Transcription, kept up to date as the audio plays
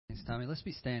Thanks, Tommy. Let's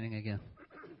be standing again.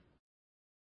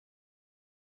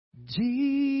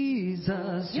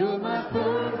 Jesus, you're my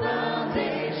firm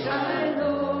foundation. I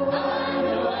know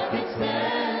I can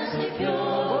stand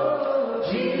secure.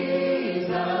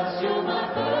 Jesus, you're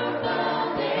my firm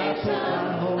foundation.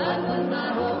 I put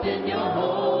my hope in your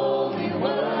holy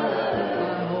word.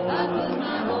 I put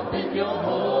my hope in your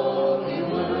holy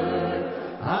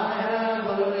word. I have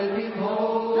a living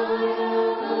hope. I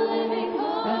have a living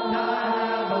hope. And I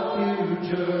have a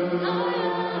future. I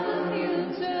have a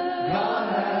future. God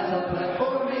has a plan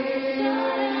for me.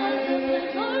 God has a plan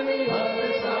for me. Of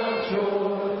this I'm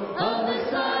sure. Of this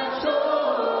I'm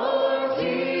sure.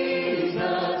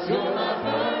 Jesus, you're my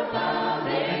firm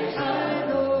foundation.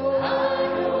 I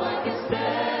know I can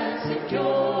stand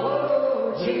secure.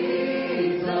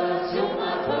 Jesus, you're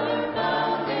my firm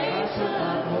foundation.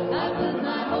 I put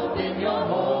my hope in your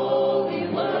holy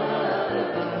word.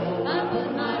 I put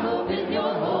my hope in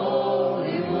your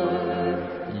holy word.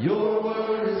 Your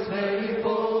word is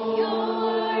faithful. Your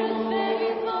word is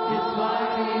faithful. It's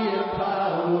mighty in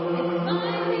power. It's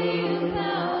mighty in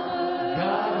power.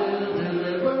 God will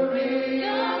deliver me.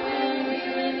 God will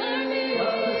deliver me.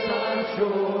 Of this I'm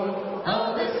sure. Of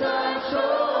this I'm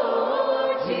sure.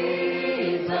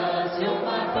 Jesus, you're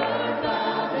my firm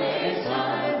foundation.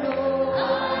 I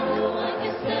know I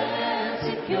can stand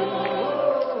secure.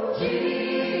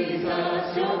 Jesus,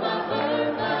 you're my firm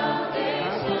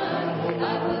foundation. I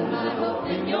put my hope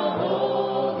in your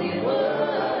holy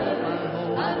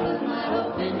word. I put my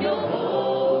hope in your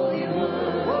holy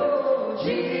word.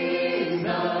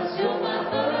 Jesus, you're my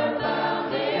firm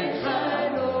foundation. I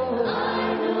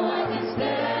know I can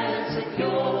stand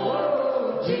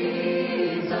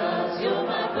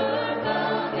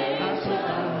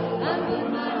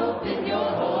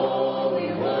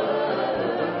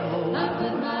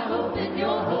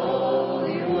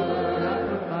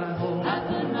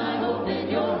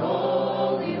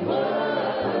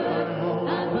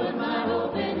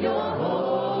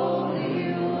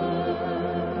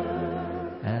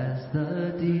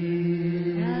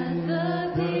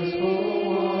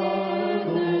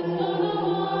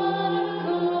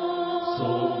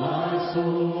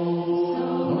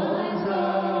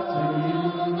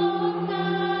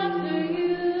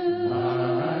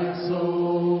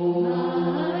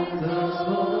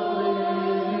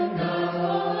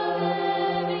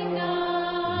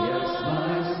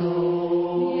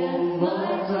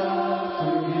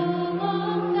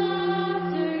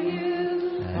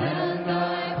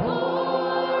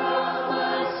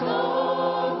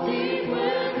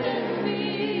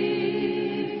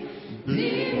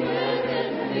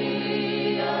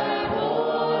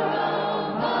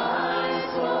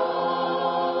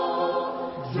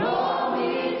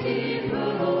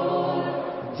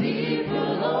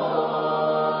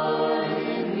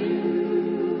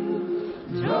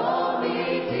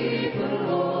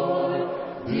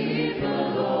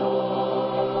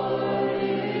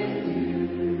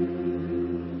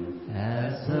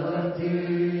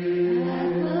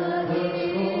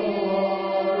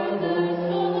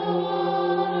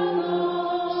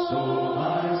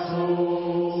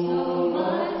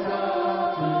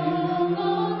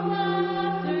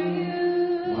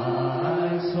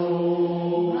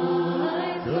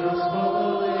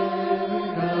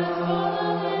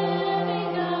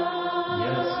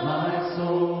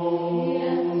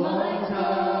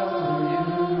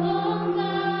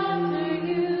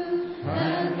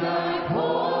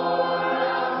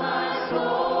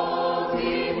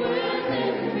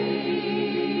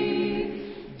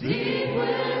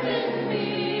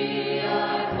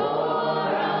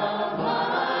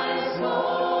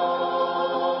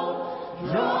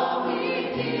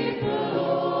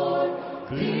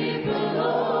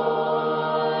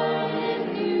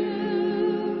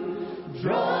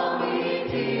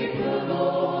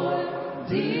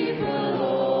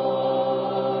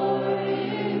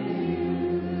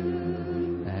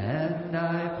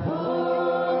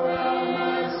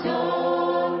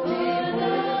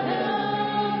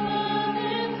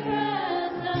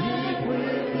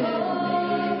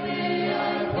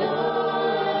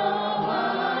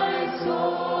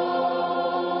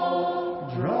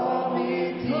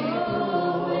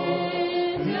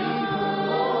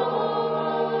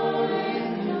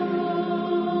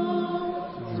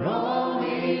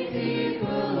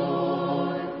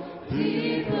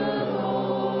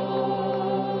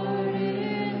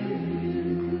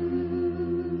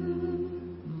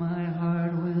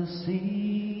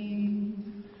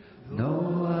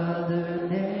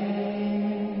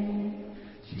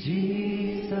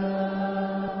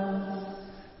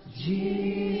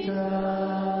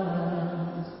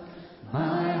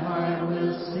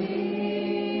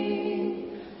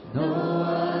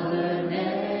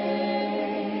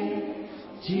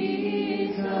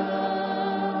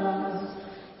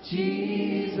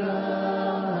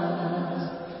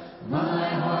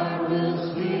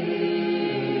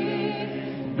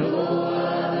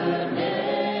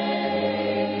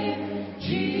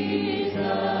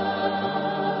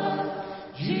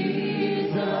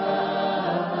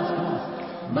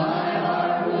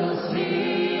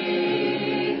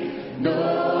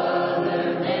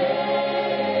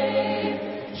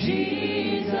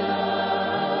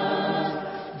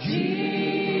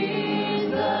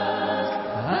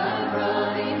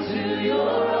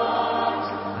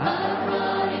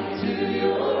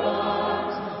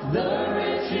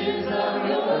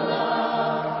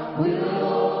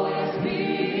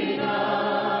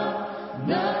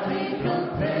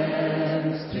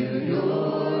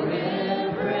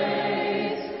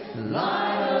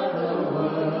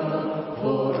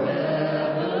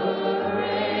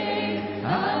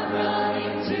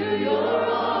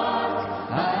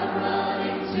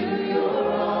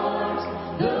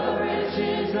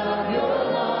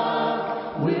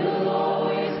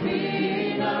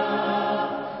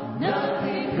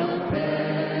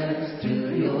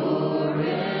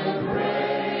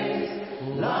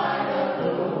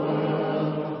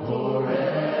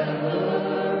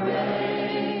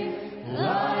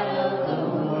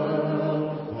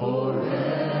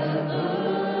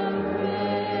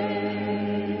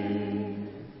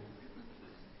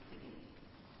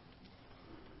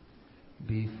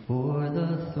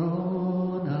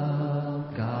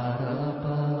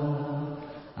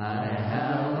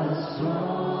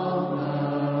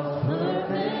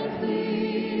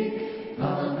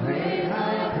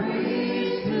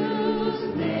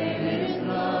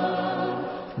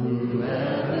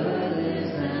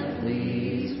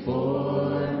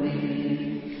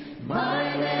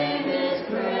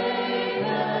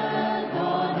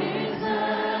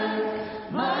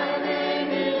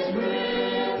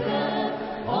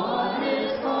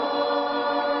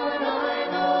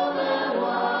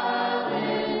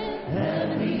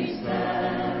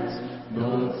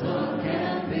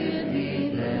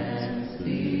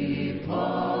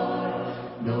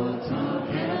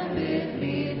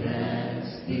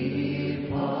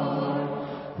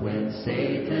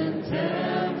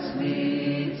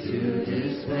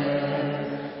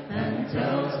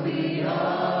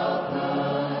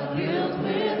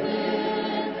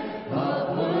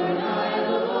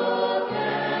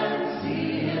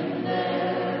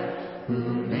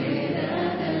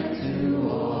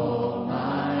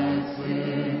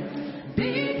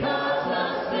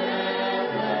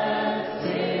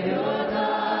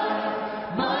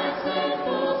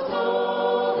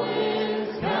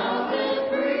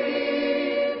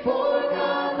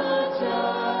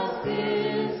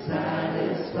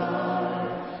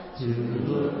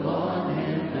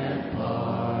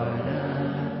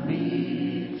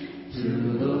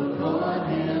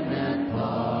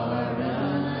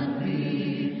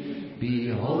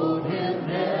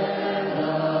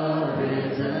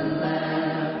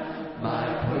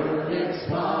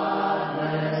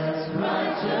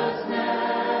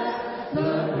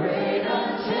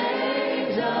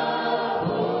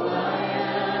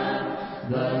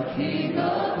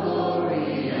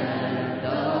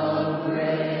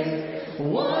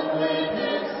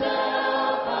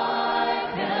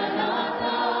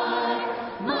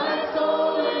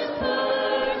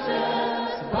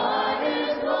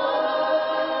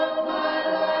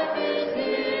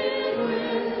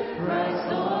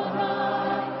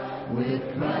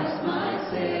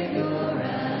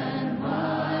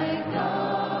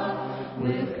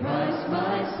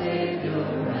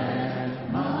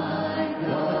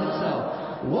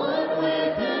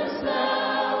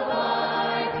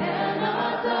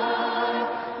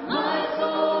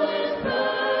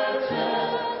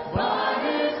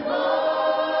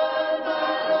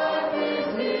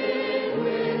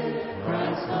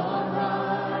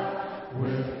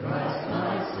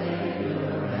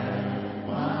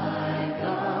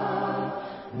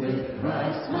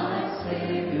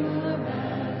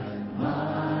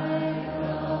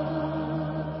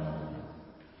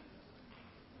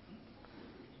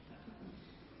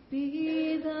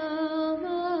Be the